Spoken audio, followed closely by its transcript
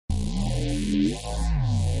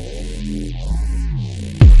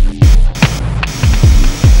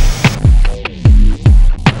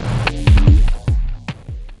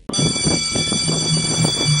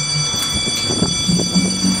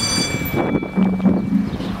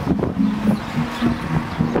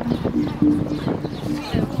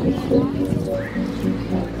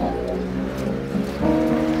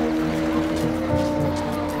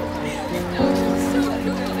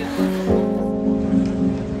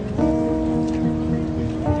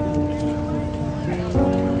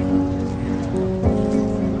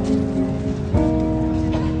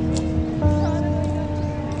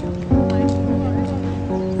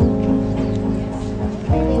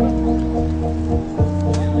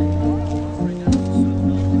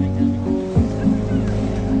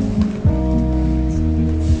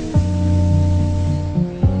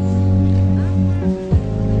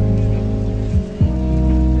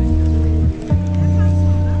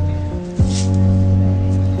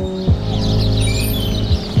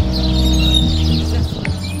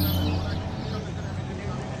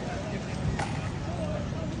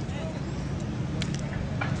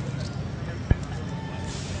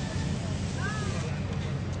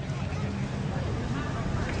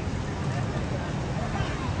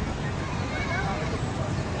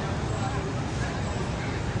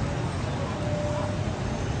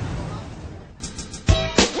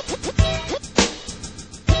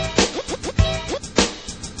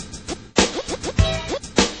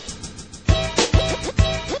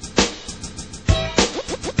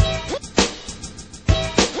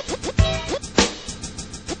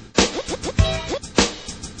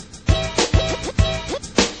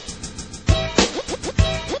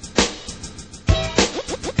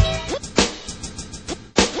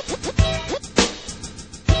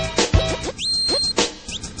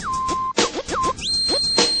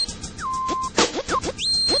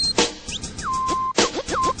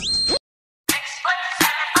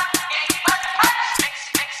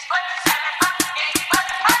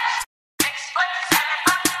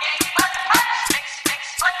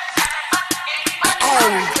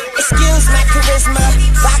charisma,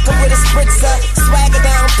 vodka with a spritzer, swagger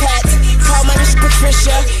down pat. Call my niche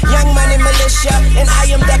Patricia, young money militia, and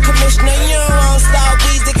I am that commissioner. You don't want Star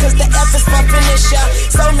Weezy, cause the F is for finisher.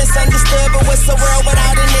 So misunderstood, but what's the world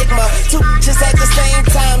without enigma? Two bitches at the same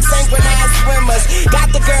time, synchronized swimmers. Got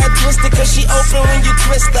the girl twisted, cause she open when you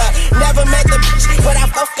twist her. Never met the bitch, but I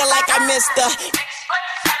fuck her like I missed her.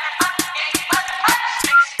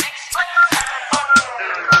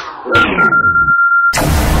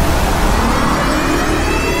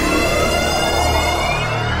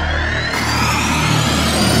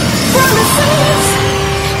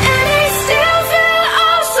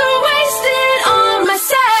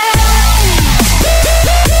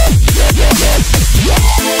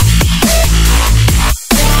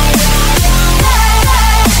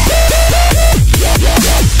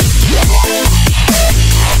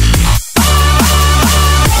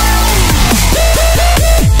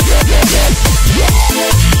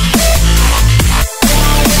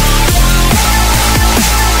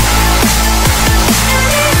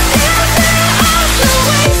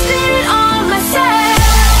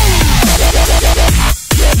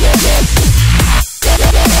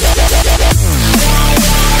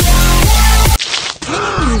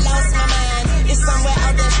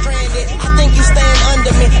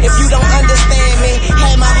 If you don't understand me,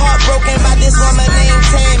 had my heart broken by this woman named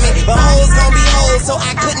Tammy. But hoes gon' be hoes, so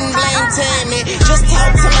I couldn't blame Tammy. Just talk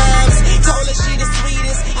to moms, told her she the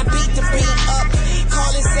sweetest. I beat the beat up, call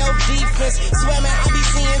it self-defense. Swear man, I be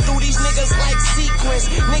seeing through these niggas like sequence.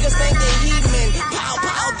 Niggas think they heathen, pow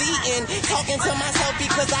pow the end. Talking to myself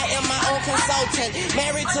because I am my own consultant.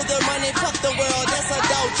 Married to the money, fuck the world, that's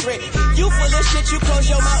adultery. You full of shit, you close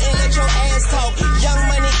your mouth and let your ass talk. Young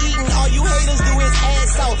money eating, all you haters do is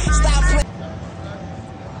ass out. Stop playing.